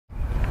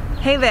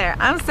Hey there,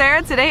 I'm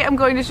Sarah. Today I'm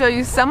going to show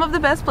you some of the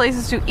best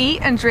places to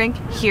eat and drink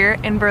here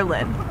in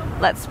Berlin.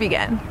 Let's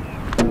begin.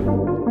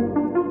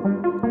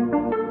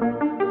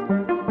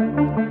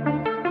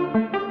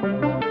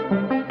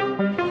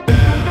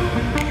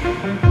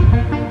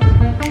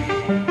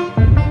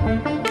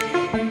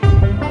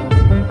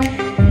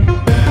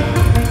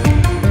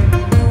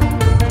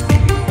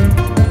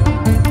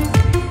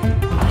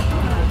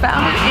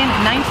 Founded in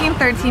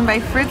 1913 by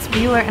Fritz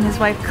Bühler and his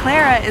wife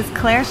Clara is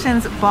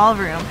Klärchen's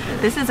Ballroom.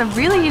 This is a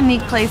really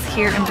unique place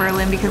here in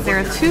Berlin because they're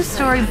a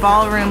two-story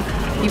ballroom.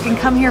 You can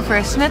come here for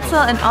a schnitzel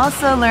and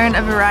also learn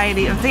a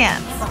variety of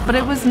dance. But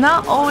it was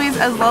not always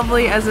as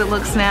lovely as it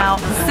looks now.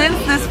 Since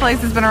this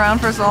place has been around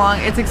for so long,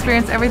 it's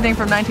experienced everything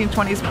from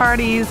 1920s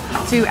parties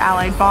to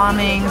Allied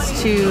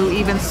bombings to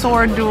even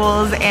sword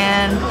duels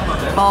and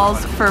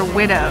balls for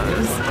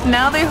widows.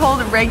 Now they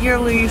hold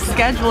regularly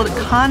scheduled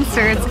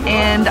concerts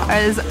and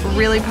is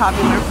really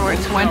popular for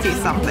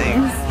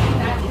 20-somethings.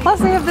 Plus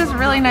they have this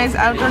really nice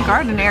outdoor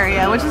garden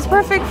area, which is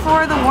perfect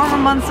for the warmer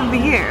months of the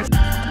year.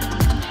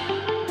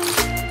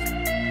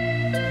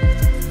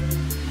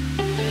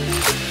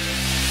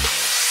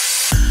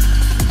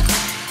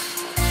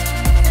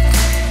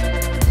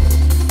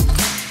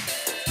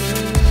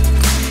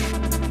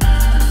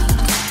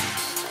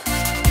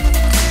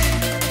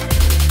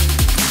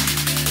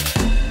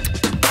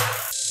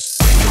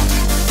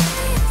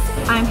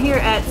 I'm here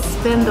at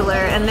Spindler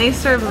and they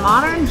serve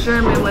modern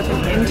German with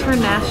an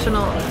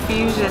international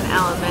fusion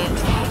element.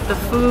 The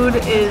food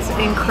is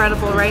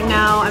incredible. Right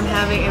now I'm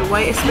having a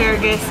white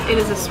asparagus. It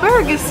is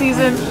asparagus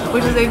season,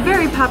 which is a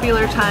very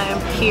popular time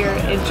here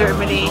in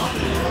Germany.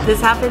 This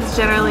happens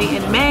generally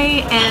in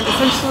May and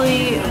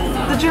essentially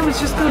the Germans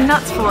just go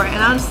nuts for it,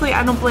 and honestly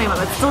I don't blame them.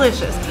 It's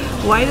delicious.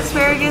 White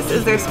asparagus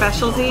is their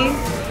specialty.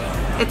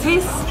 It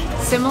tastes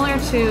similar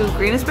to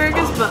green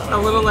asparagus but a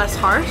little less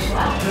harsh,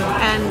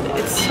 and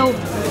it's so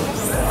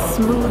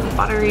smooth,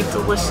 buttery,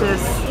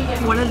 delicious.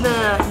 One of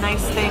the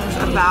nice things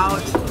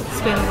about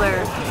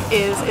Spindler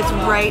is it's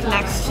right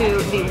next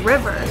to the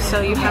river,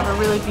 so you have a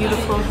really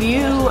beautiful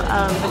view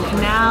of the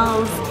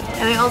canals,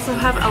 and they also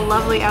have a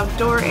lovely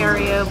outdoor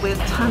area with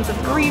tons of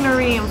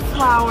greenery and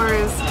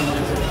flowers.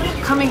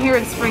 Coming here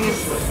in spring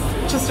is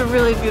just a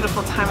really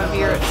beautiful time of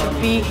year to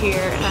be here,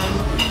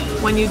 and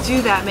when you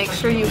do that, make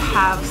sure you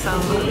have some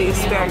of the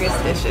asparagus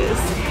dishes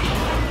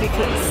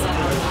because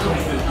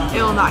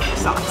it will knock your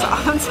socks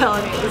off. I'm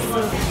telling you, this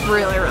is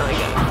really, really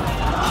good.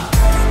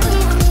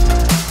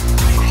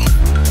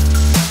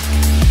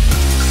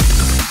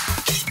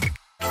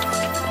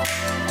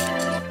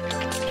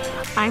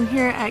 I'm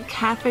here at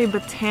Cafe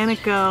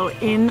Botanico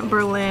in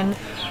Berlin.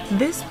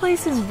 This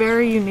place is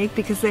very unique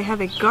because they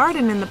have a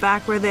garden in the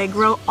back where they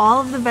grow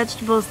all of the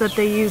vegetables that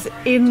they use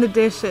in the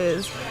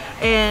dishes.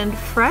 And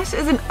fresh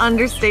is an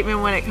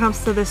understatement when it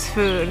comes to this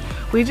food.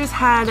 We just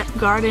had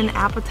garden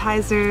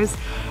appetizers.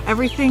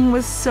 Everything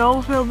was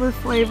so filled with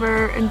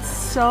flavor and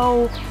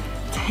so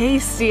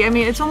tasty. I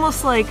mean, it's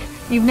almost like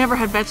you've never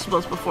had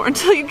vegetables before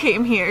until you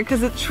came here,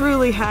 because it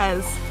truly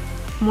has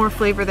more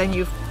flavor than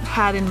you've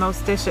had in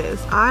most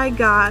dishes. I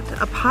got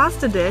a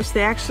pasta dish.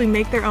 They actually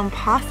make their own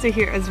pasta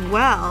here as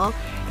well,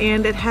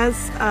 and it has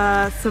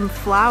some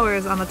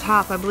flowers on the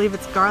top. I believe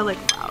it's garlic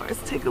flowers.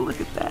 Take a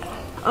look at that.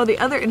 Oh, the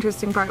other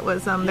interesting part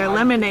was their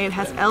lemonade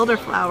has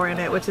elderflower in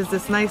it, which is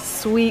this nice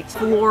sweet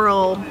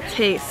floral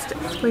taste.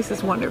 This place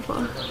is wonderful.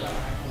 Oh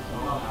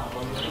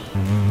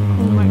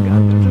my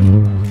god, there's a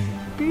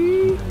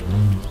bee.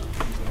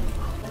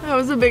 That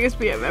was the biggest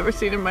bee I've ever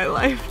seen in my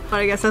life.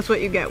 But I guess that's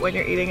what you get when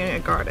you're eating in a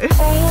garden.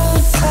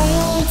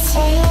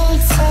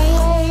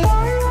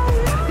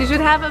 You should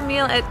have a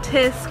meal at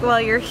Tisk while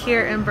you're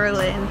here in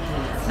Berlin.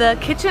 The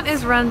kitchen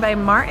is run by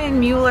Martin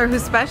Mueller, who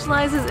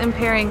specializes in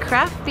pairing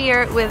craft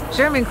beer with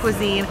German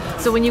cuisine.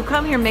 So when you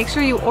come here, make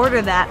sure you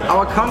order that.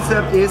 Our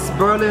concept is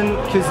Berlin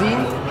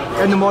cuisine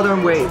in a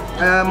modern way.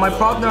 My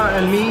partner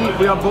and me,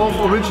 we are both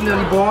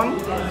originally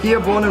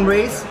born and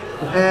raised.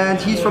 And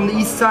he's from the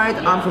east side,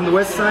 I'm from the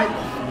west side.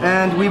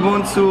 And we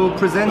want to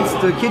present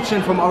the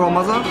kitchen from our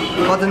mother,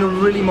 but in a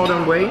really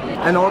modern way.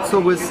 And also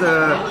with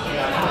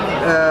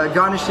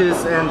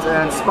garnishes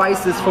and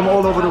spices from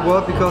all over the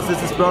world, because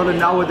this is Berlin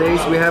nowadays.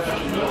 We have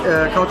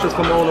cultures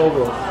from all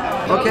over.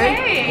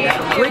 Okay?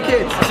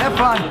 Wicked, have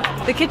fun.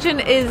 The kitchen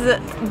is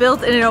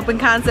built in an open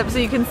concept, so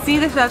you can see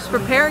the chefs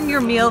preparing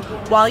your meal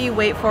while you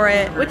wait for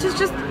it, which is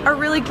just a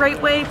really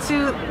great way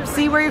to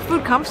see where your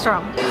food comes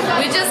from.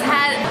 We just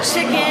had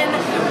chicken,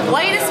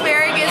 white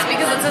asparagus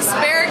because it's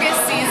asparagus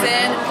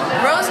season,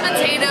 roast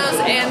potatoes,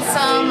 and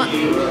some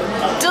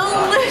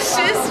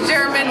delicious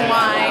German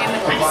wine.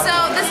 So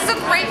this is a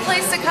great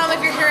place to come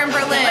if you're here in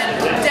Berlin.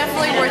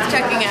 Definitely worth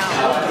checking out.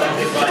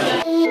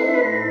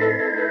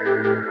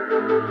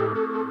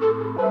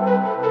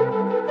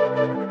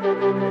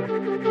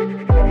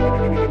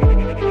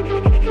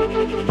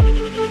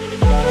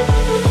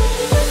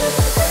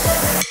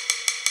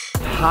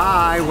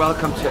 Hi,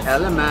 welcome to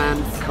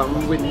Elements.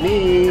 Come with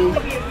me.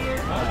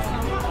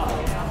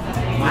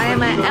 I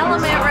am at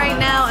Element right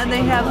now and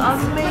they have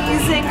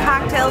amazing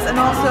cocktails and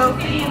also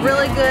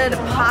really good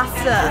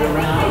pasta.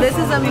 This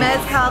is a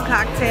mezcal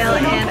cocktail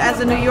and as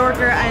a New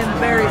Yorker I am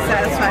very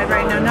satisfied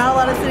right now. Not a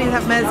lot of cities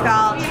have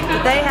mezcal,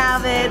 but they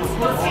have it.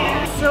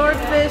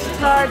 Swordfish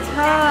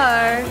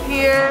tartare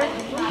here.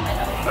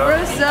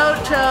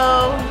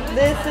 Risotto.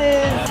 This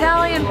is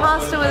Italian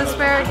pasta with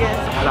asparagus.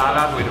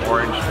 Salad with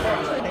orange.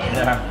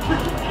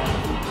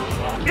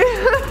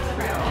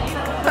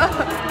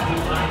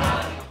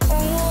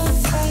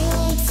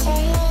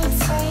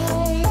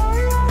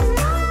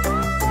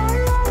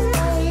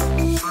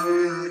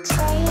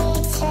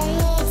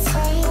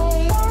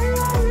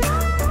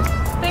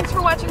 Thanks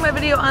for watching my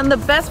video on the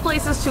best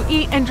places to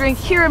eat and drink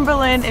here in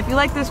Berlin. If you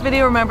like this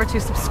video, remember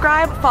to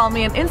subscribe, follow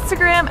me on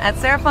Instagram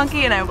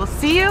 @SarahFunky, and I will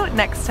see you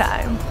next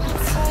time.